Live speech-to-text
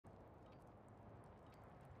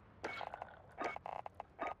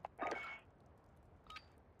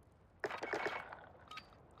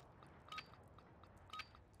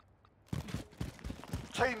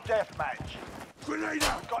Team deathmatch. Grenade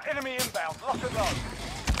out! We've got enemy inbound. Lock and load.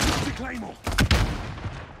 The Claymore!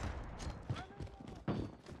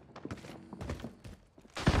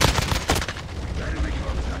 Enemy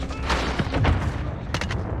contact!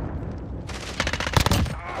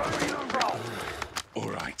 Control. All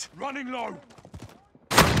right. Running low!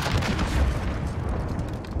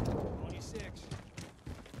 26.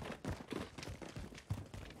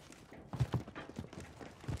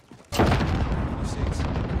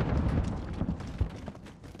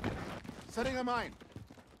 Setting a mine.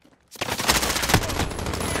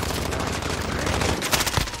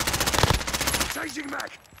 Changing mag!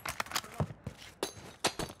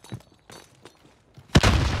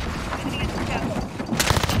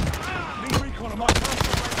 Need recon on my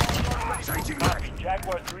front. Changing mag!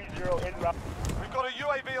 Jaguar 3-0 in route. We've got a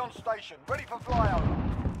UAV on station, ready for flyover.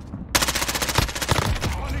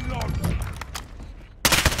 Running low!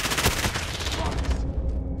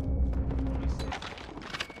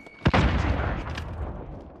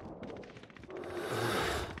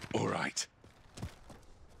 All right.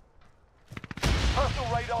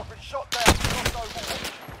 Personal radar's been shot down. Lost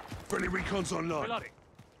overwatch. Friendly recon's online. Reloading.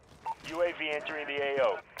 UAV entering the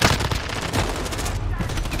AO.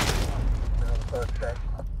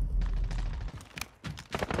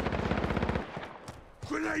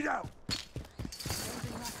 Grenade out!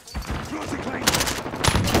 Floating plane!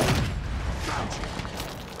 Found you!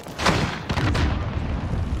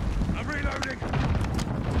 I'm reloading!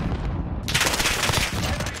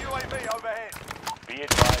 Enemy UAV overhead. Be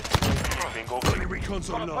advised, UAV bingo. Friendly recon's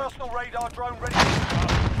Got a online. personal radar drone ready.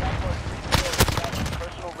 Jaguar 3-0,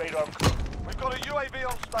 personal radar. We've got a UAV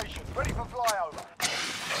on station, ready for flyover.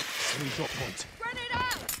 Enemy drop point. Grenade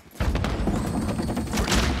out!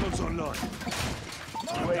 Friendly recon's online.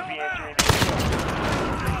 UAV entering the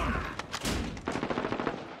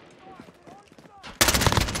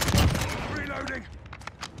Reloading!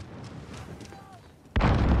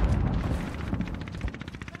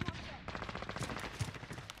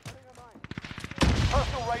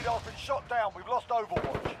 Personal radar's been shot down. We've lost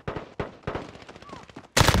overwatch.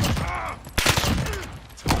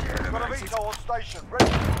 Target Got a eliminated. VTOL on station, ready.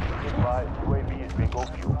 Be advised, UAV is bingo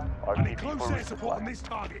fuel. I need RTB close for air support on resupply. this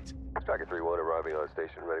target. Tracker 3-1 arriving on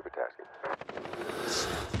station, ready for tasking.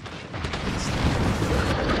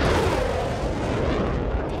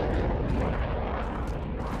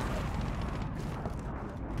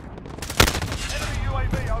 Enemy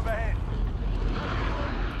UAV overhead.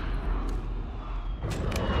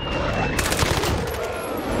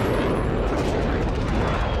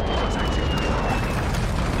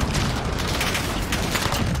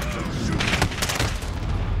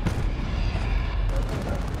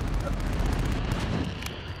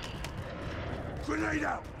 Grenade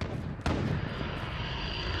out!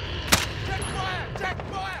 Check fire! Check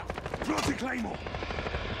fire! Floating Claymore!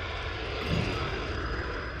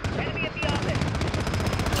 Enemy at the office.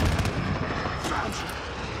 Found you!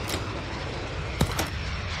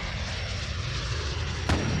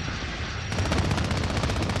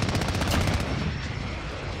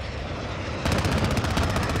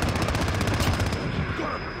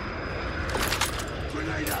 Got him!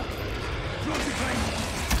 Grenade out! Floating Claymore!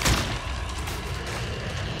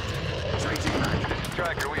 Changing mag! This is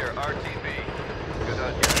Tracker, we are RTB. Good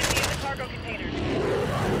on you. Enemy in the cargo containers.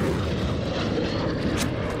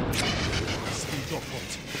 Speed drop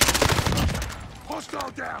point.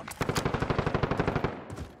 Hostile down!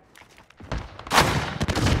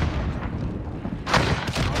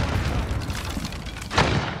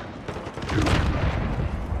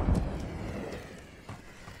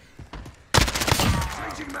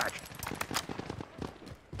 Changing mag!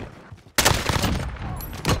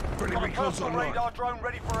 Friendly Got a recon's personal online. radar drone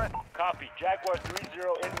ready for it. Copy, Jaguar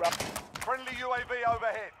 3-0 in route. Friendly UAV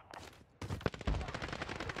overhead.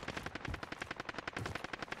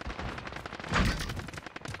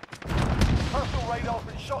 Personal radar's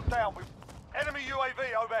been shot down. With enemy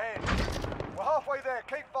UAV overhead. We're halfway there.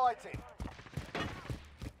 Keep fighting.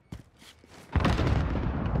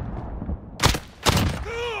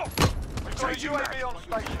 We've got a Changing UAV mag. on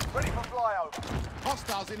station, ready for flyover.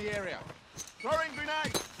 Hostiles in the area. Throwing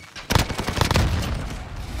grenade.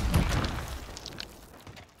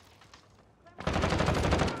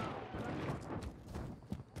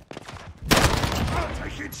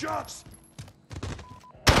 Taking shots!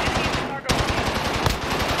 Enemy in the cargo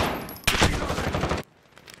containers.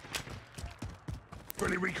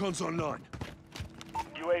 Friendly recon's online.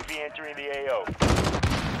 UAV entering the AO.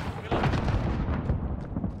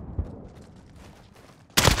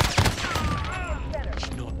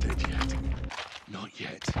 Not dead yet. Not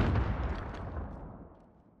yet.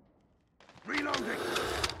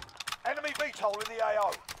 Reloading!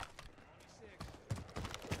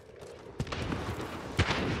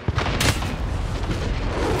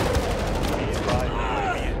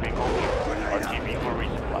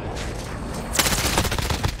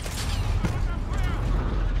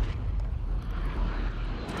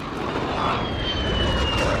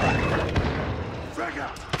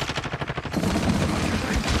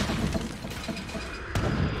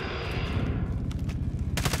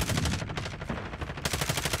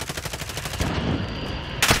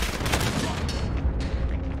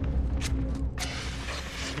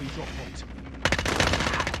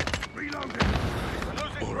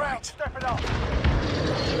 Wrap it up.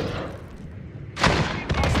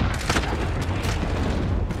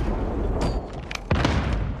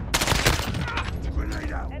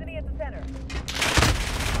 Grenade out! Enemy at the center.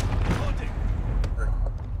 Loading!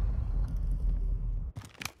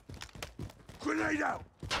 Grenade out!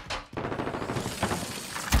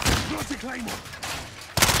 Lost a claymore!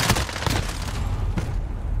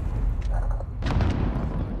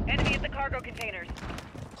 Enemy at the cargo containers.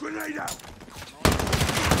 Grenade out!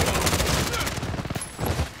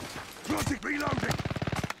 Plastic reloading!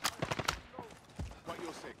 Got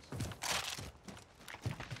your six.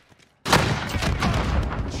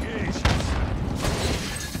 Jesus!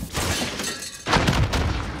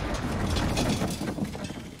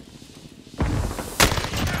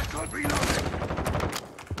 Got reloading!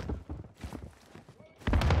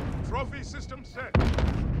 Trophy system set.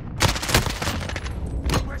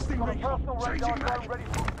 Requesting Got a recon. personal radar Changing drone mag. ready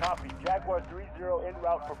for... Copy. Jaguar 3-0 en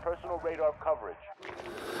route for personal radar coverage.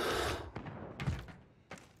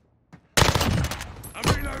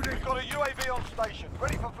 I'm reloading! Got a UAV on station,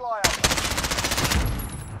 ready for flyout.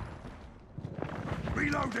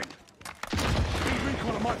 Reloading! Need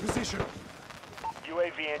recon on my position.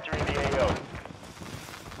 UAV entering the AO.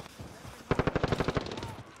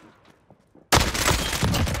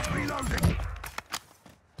 Reloading!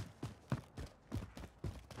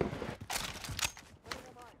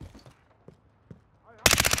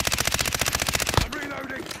 I'm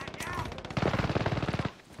reloading!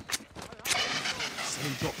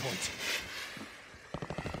 Same drop point.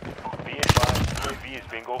 Be advised, UAV is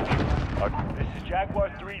bingo fuel. This is Jaguar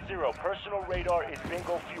 3-0. Personal radar is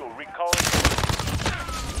bingo fuel. Recalling.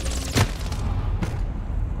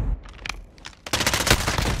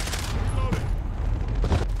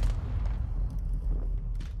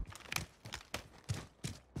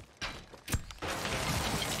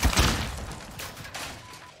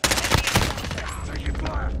 Taking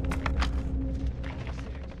fire!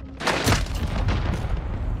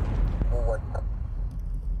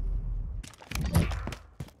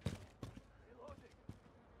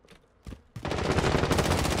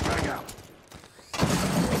 Frag out!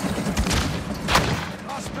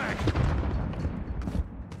 Last back!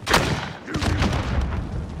 You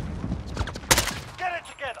Get it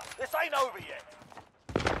together, this ain't over yet.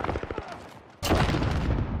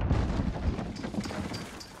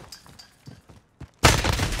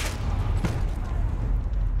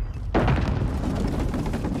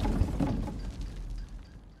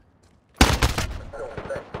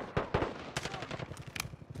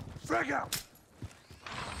 frag out!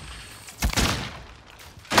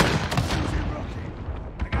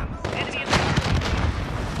 Enemy at the cargo.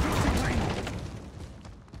 Losing lane!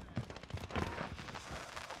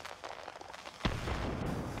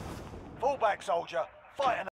 Fall back, soldier. Fighting